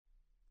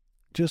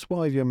just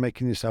while you're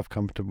making yourself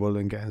comfortable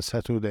and getting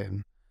settled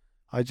in,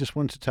 I just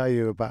want to tell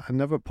you about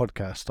another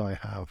podcast I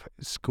have.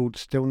 It's called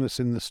Stillness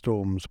in the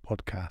Storms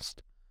podcast.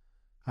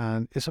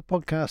 And it's a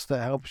podcast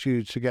that helps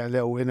you to get a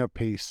little inner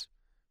peace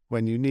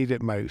when you need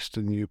it most,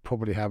 and you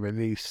probably have it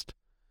least.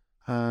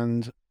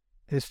 And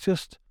it's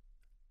just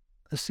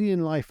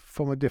seeing life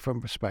from a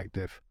different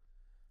perspective.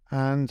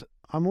 And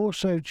I'm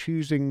also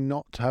choosing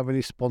not to have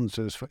any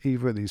sponsors for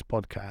either of these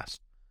podcasts.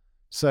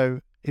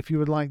 So if you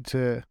would like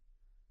to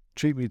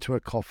treat me to a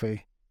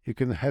coffee, you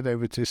can head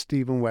over to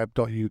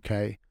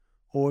stephenwebb.uk,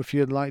 or if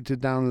you'd like to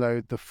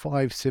download the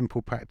 5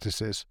 simple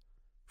practices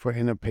for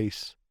inner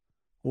peace,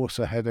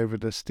 also head over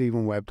to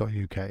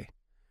stephenwebb.uk.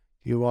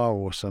 You are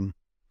awesome.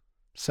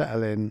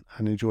 Settle in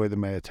and enjoy the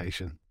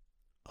meditation.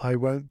 I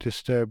won't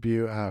disturb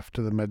you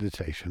after the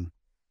meditation.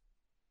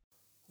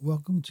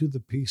 Welcome to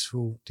the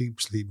peaceful deep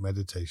sleep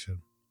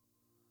meditation.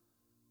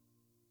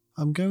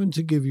 I'm going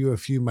to give you a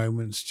few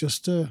moments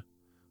just to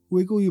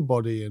wiggle your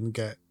body and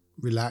get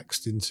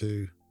relaxed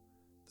into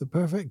the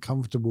perfect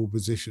comfortable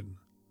position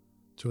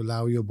to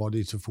allow your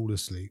body to fall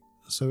asleep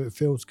so it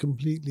feels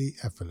completely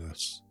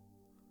effortless.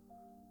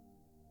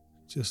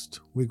 Just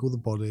wiggle the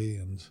body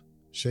and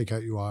shake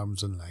out your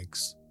arms and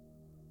legs.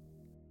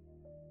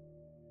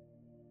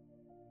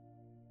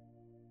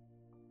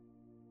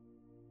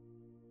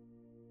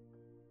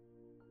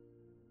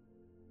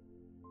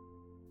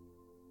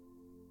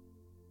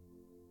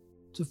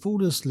 To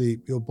fall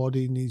asleep, your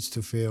body needs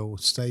to feel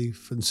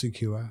safe and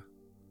secure,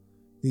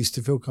 needs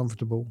to feel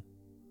comfortable,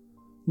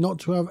 not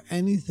to have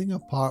anything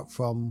apart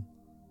from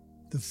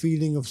the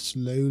feeling of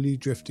slowly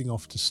drifting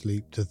off to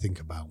sleep to think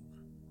about.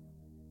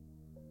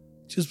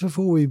 Just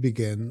before we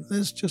begin,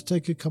 let's just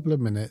take a couple of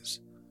minutes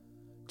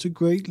to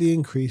greatly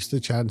increase the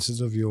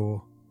chances of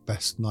your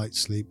best night's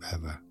sleep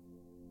ever.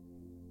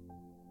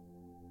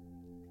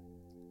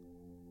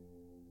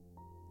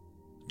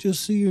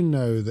 Just so you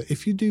know that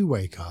if you do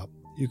wake up,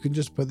 you can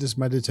just put this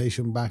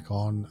meditation back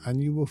on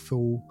and you will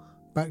fall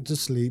back to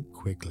sleep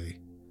quickly.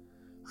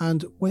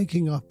 And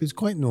waking up is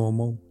quite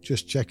normal,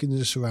 just checking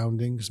the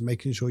surroundings,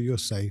 making sure you're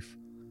safe,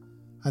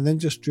 and then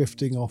just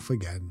drifting off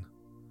again.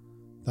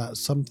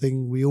 That's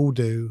something we all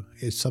do.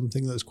 It's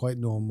something that's quite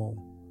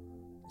normal.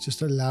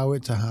 Just allow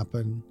it to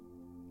happen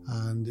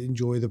and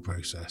enjoy the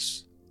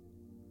process.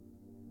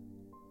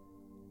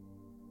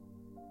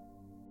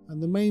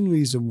 And the main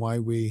reason why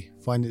we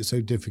find it so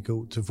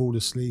difficult to fall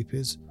asleep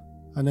is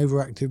an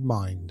overactive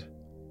mind,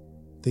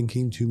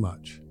 thinking too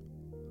much.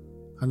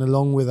 And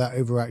along with that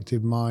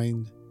overactive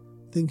mind,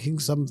 thinking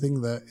something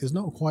that is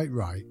not quite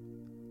right.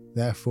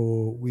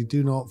 Therefore, we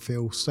do not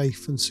feel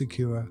safe and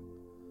secure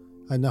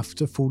enough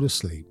to fall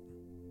asleep.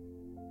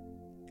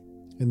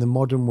 In the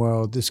modern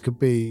world, this could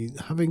be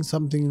having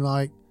something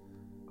like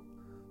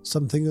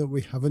something that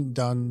we haven't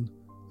done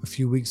a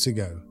few weeks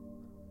ago,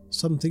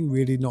 something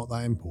really not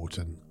that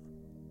important.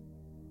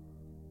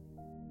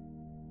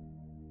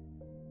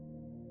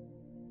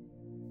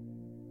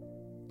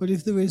 But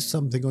if there is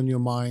something on your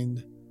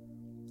mind,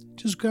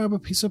 just grab a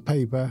piece of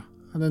paper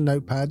and a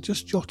notepad,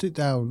 just jot it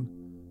down,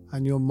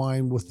 and your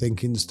mind will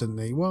think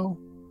instantly, well,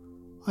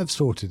 I've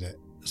sorted it,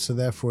 so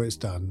therefore it's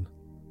done,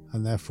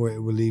 and therefore it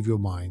will leave your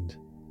mind.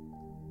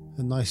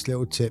 A nice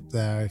little tip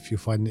there if you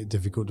find it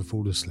difficult to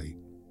fall asleep.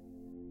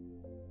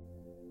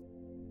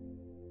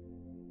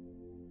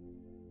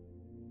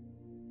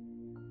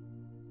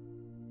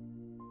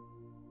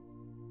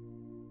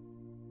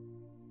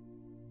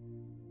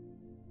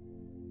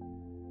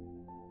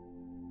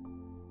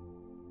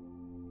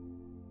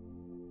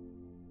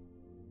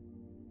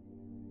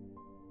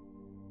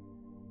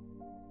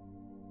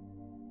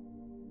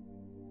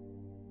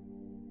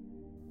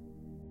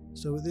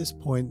 So at this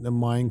point, the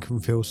mind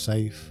can feel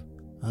safe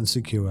and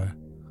secure,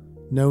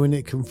 knowing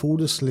it can fall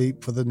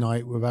asleep for the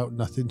night without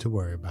nothing to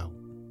worry about.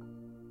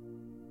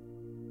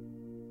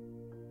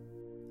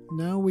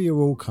 Now we are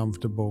all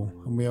comfortable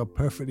and we are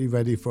perfectly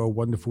ready for a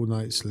wonderful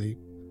night's sleep.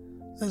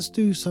 Let's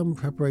do some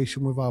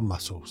preparation with our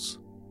muscles.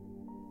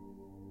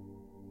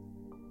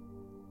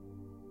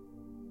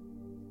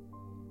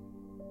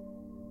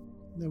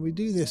 Now we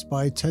do this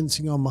by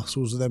tensing our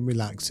muscles and then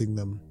relaxing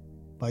them.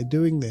 By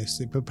doing this,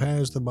 it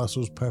prepares the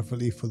muscles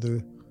perfectly for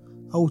the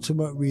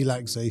ultimate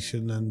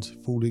relaxation and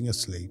falling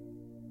asleep.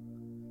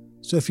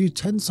 So if you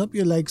tense up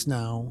your legs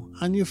now,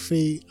 and your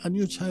feet and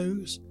your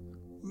toes,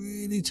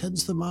 really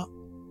tense them up,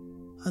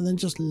 and then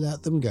just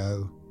let them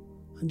go.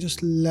 And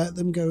just let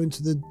them go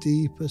into the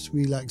deepest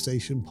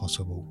relaxation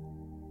possible.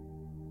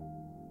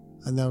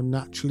 And they'll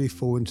naturally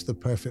fall into the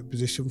perfect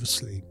position for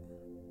sleep.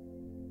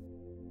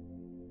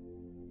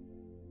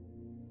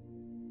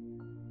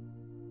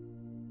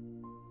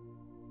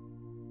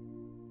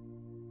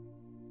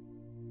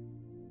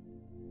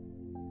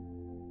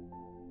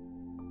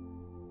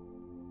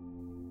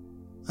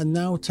 And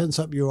now tense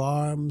up your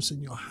arms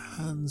and your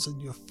hands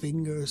and your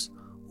fingers.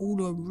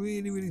 All of them,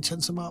 really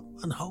tense them up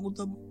and hold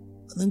them.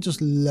 And then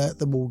just let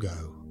them all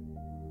go.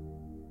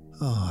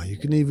 You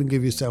can even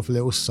give yourself a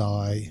little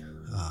sigh.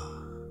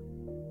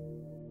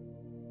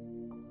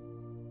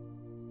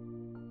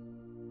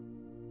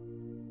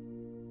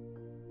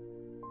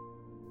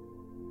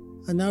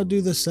 And now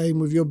do the same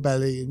with your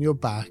belly and your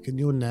back and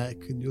your neck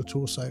and your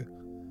torso.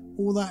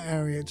 All that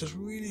area, just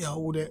really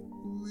hold it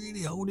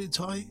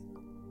tight.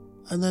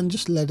 And then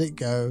just let it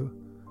go,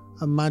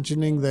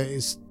 imagining that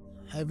it's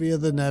heavier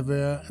than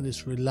ever and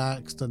it's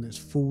relaxed and it's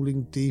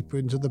falling deeper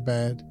into the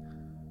bed,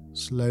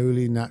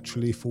 slowly,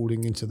 naturally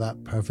falling into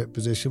that perfect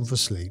position for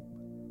sleep.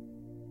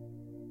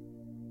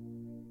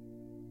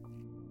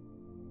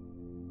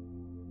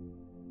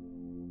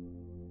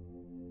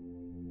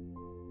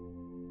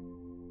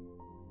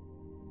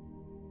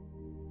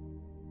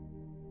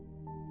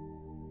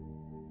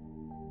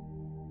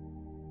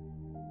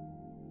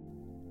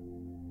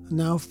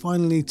 Now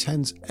finally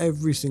tense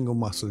every single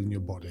muscle in your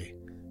body.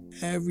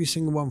 Every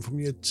single one, from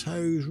your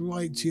toes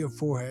right to your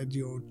forehead,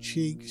 your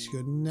cheeks,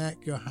 your neck,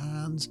 your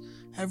hands,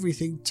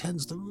 everything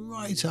tense them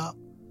right up.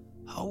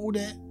 Hold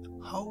it.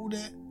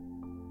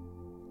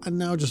 And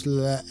now just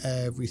let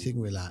everything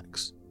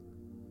relax.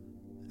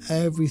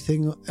 Every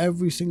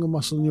single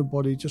muscle in your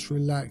body just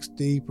relax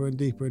deeper and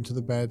deeper into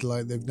the bed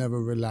like they've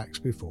never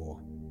relaxed before.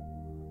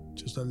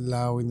 Just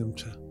allowing them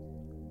to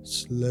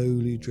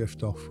slowly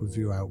drift off with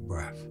your out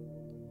breath.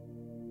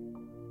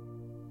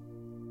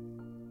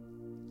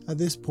 At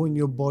this point,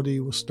 your body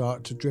will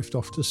start to drift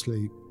off to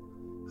sleep,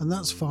 and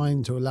that's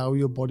fine to allow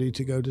your body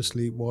to go to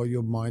sleep while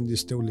your mind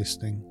is still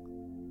listening.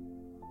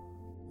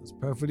 It's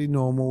perfectly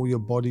normal. Your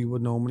body will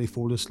normally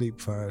fall asleep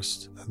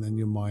first, and then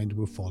your mind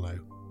will follow.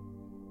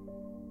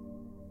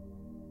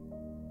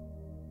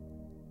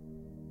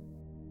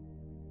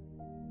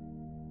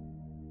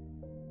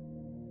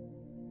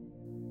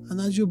 And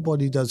as your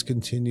body does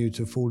continue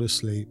to fall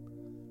asleep,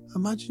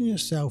 imagine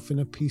yourself in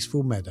a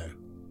peaceful meadow,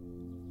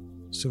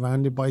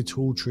 surrounded by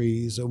tall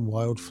trees and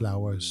wild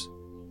flowers.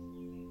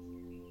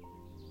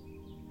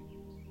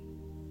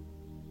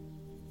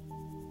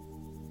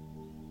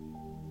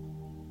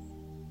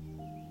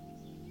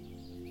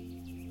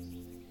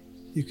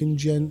 You can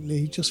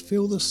gently just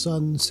feel the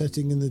sun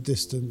setting in the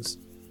distance.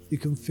 You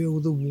can feel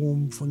the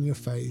warmth on your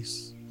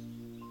face.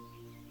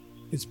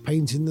 It's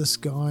painting the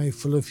sky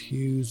full of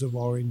hues of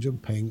orange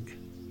and pink.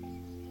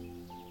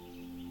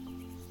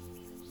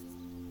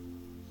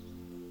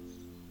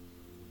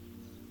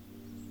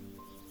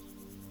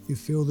 You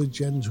feel the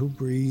gentle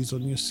breeze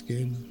on your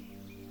skin.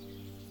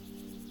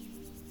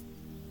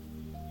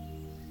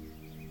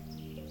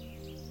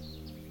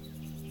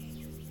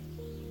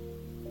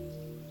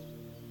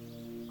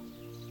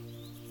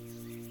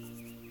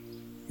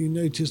 You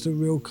notice a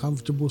real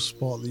comfortable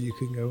spot that you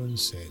can go and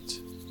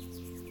sit.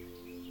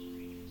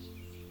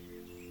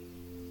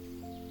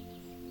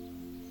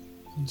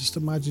 And just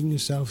imagine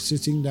yourself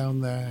sitting down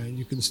there.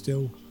 You can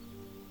still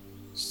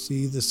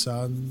see the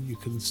sun, you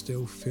can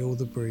still feel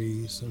the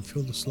breeze and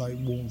feel the slight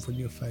warmth on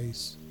your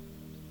face.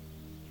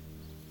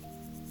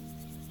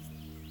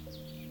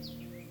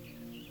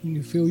 And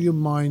you feel your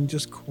mind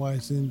just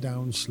quieting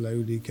down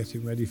slowly,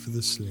 getting ready for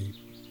the sleep.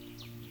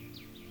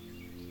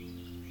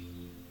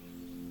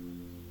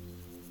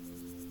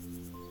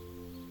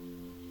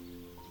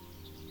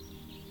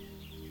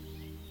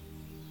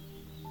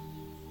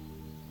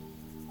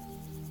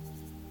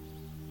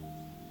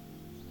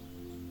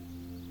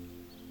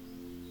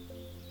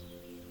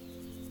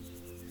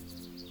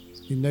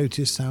 You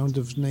notice sound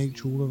of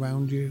nature all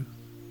around you.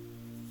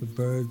 The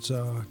birds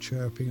are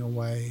chirping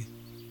away.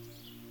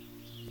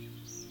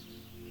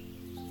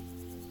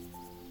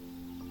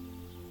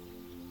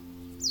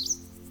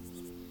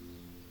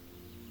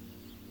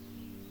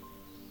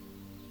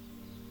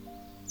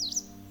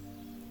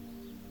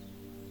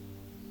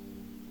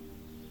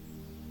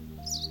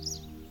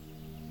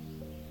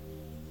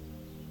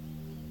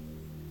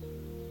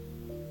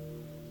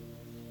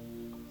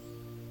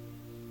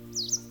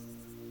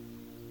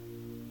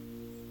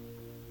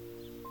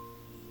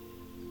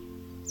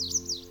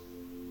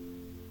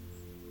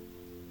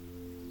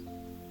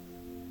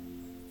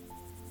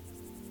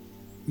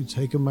 You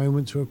take a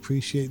moment to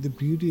appreciate the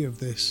beauty of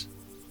this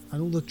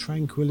and all the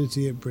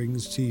tranquility it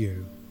brings to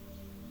you.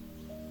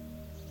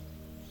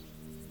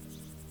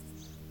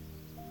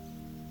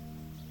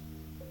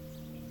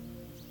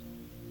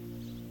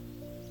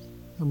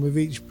 And with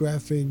each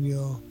breath in,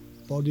 your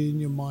body and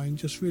your mind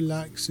just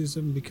relaxes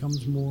and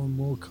becomes more and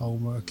more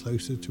calmer,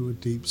 closer to a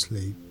deep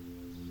sleep,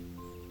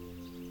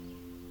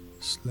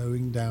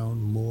 slowing down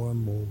more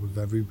and more with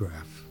every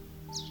breath.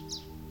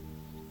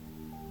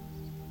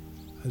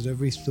 As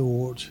every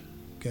thought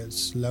gets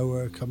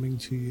slower coming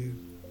to you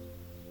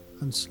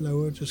and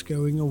slower just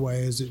going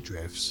away as it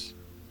drifts.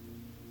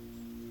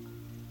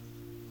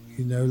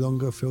 You no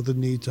longer feel the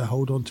need to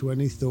hold on to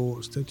any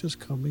thoughts, they're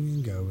just coming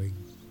and going.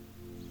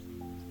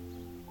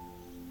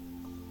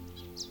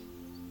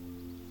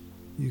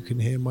 You can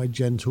hear my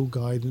gentle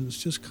guidance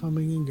just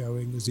coming and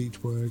going as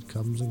each word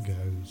comes and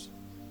goes.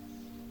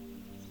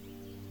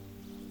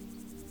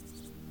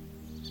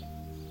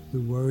 The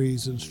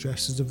worries and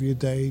stresses of your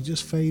day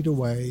just fade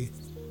away,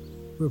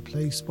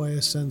 replaced by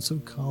a sense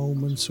of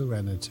calm and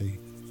serenity.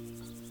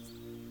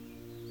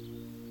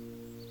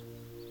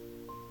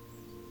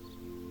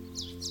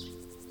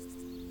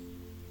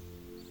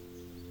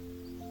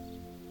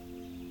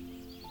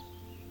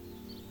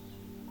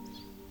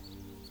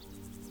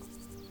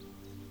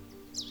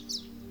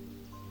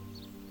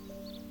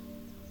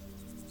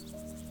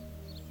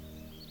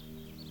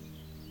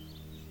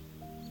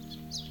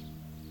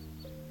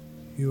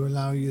 You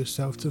allow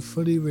yourself to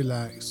fully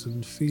relax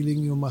and feeling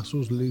your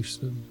muscles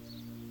loosen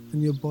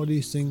and your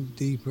body sink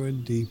deeper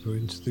and deeper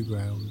into the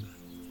ground.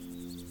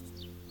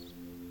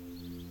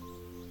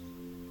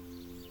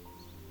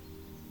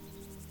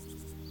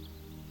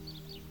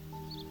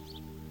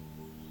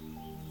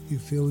 You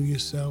feel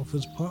yourself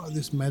as part of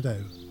this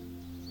meadow,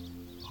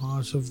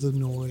 part of the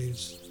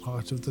noise,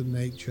 part of the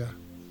nature,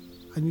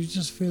 and you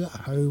just feel at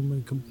home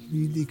and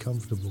completely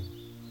comfortable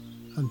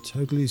and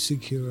totally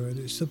secure, and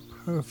it's the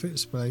perfect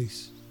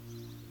space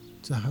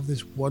to have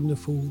this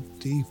wonderful,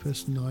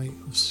 deepest night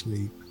of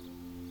sleep.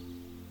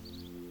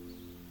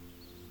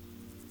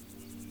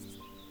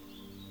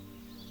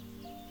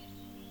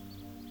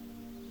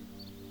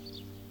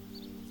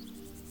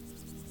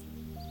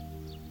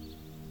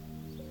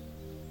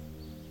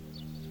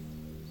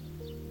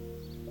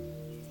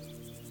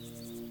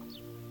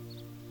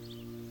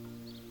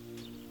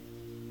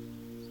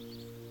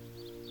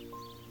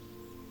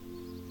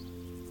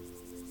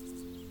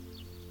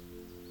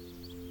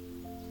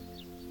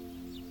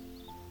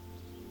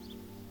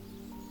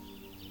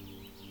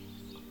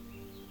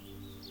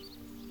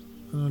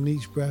 And on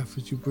each breath,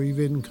 as you breathe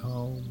in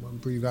calm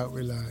and breathe out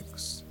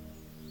relaxed,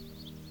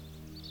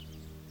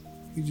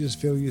 you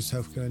just feel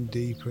yourself going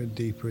deeper and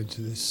deeper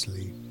into this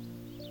sleep.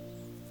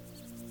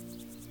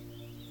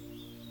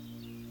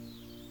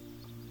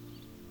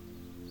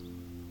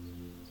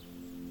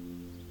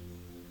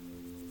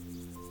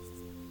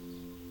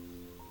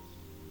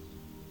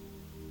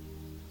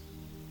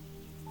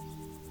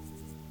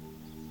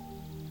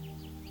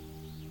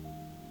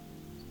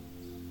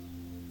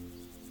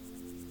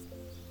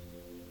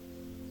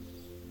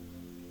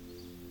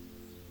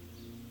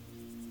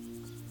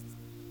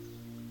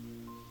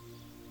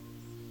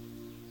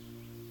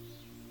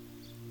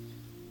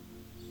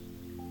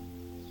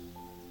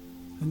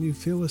 And you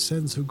feel a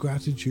sense of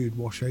gratitude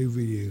wash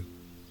over you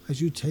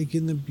as you take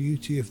in the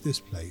beauty of this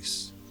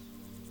place.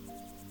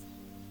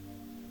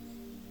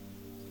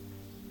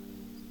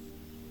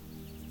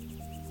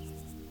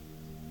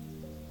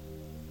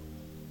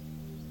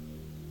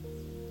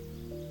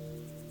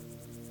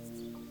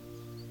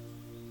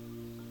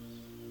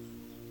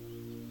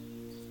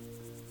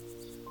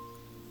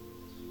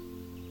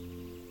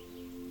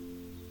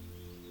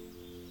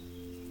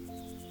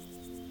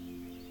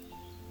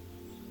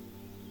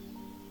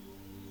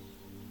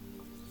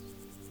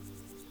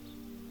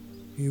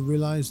 You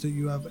realize that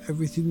you have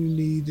everything you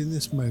need in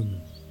this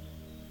moment: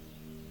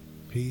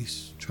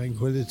 peace,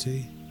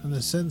 tranquility, and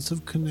a sense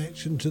of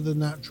connection to the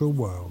natural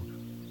world.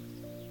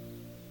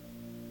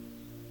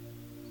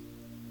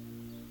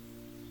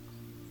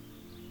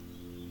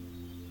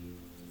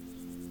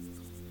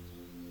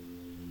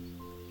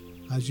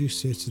 As you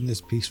sit in this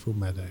peaceful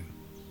meadow,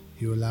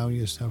 you allow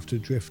yourself to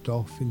drift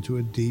off into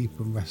a deep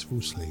and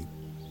restful sleep.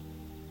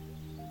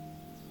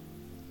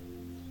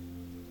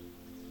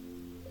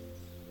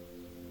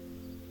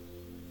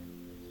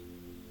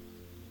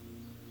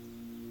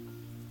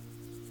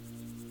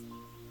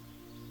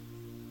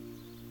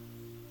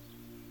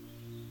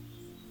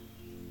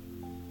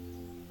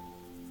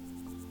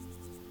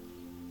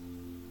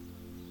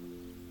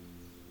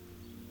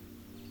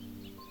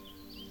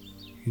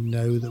 You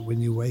know that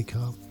when you wake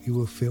up, you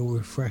will feel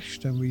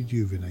refreshed and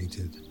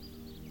rejuvenated.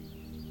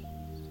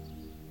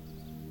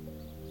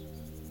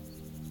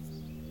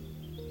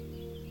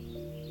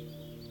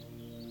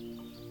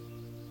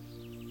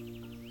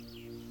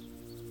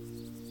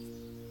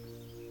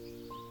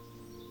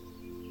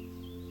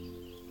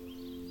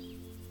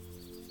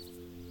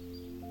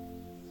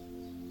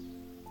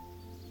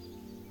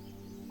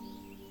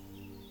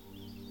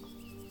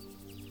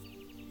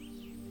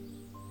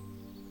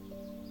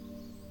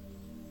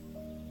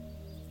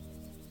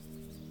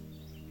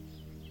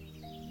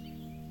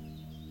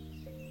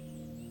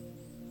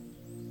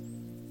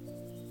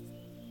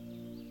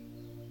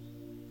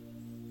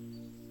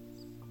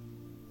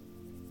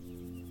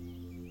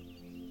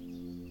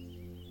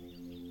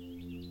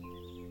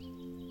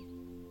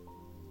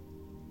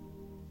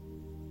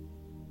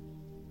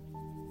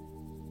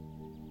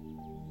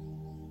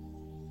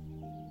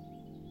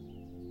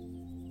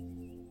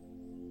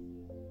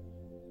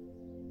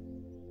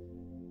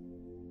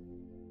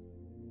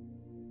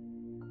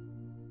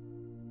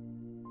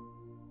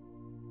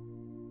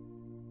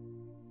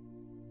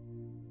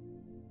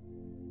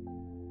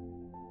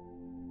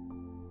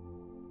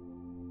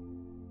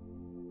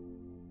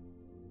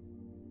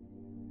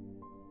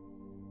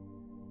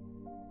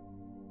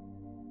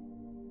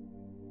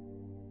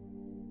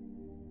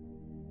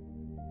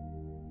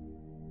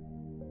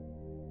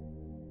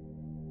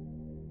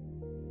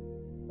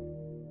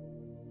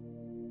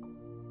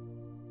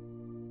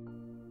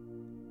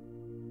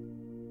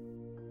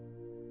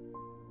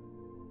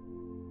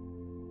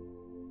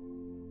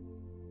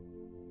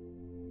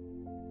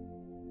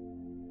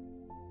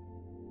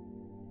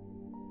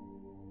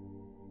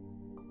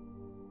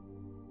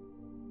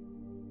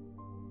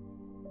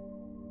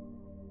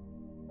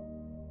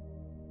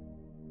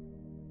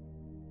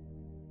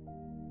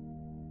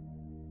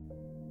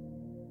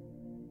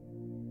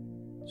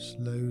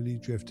 Slowly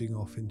drifting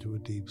off into a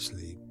deep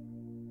sleep.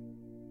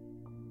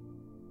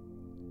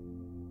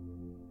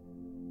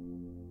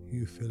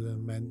 You feel an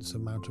immense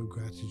amount of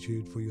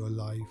gratitude for your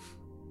life,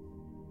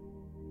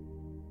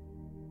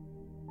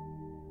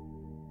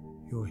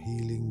 your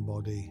healing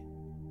body,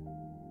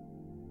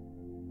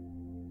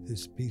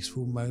 this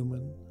peaceful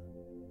moment,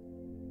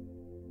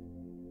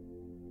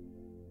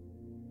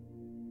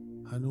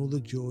 and all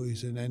the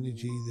joys and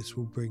energy this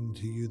will bring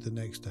to you the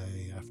next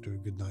day after a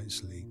good night's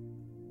sleep.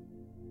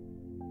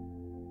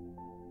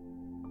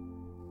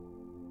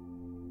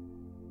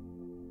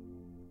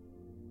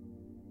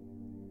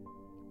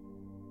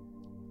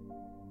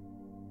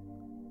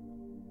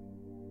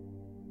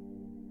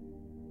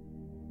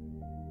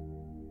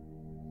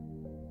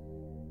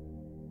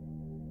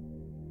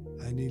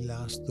 Any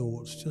last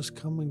thoughts just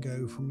come and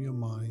go from your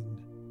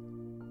mind,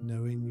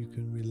 knowing you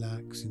can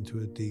relax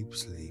into a deep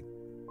sleep.